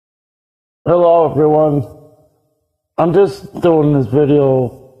Hello everyone. I'm just doing this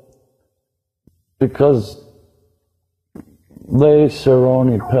video because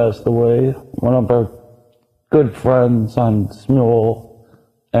Sharoni passed away, one of our good friends on Smule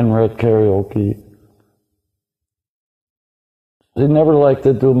and Red Karaoke. She never liked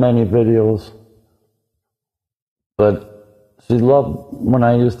to do many videos, but she loved when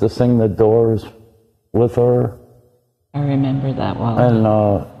I used to sing The Doors with her. I remember that well.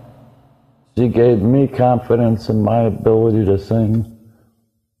 And she gave me confidence in my ability to sing,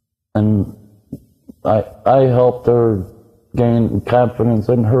 and I helped her gain confidence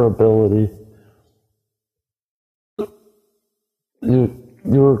in her ability. You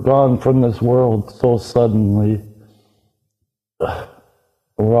were gone from this world so suddenly.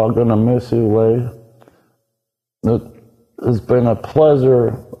 We're all gonna miss you, Lay. It has been a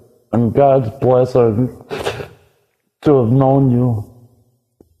pleasure and God's blessing to have known you.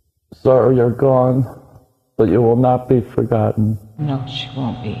 Sorry you're gone, but you will not be forgotten. No, she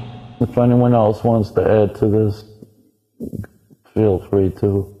won't be. If anyone else wants to add to this, feel free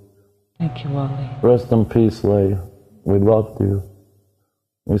to. Thank you, Wally. Rest in peace, Lay. We loved you.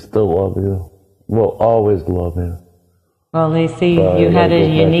 We still love you. We'll always love you. Well, Lacey, you had a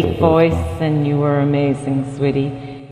unique voice and you were amazing, sweetie.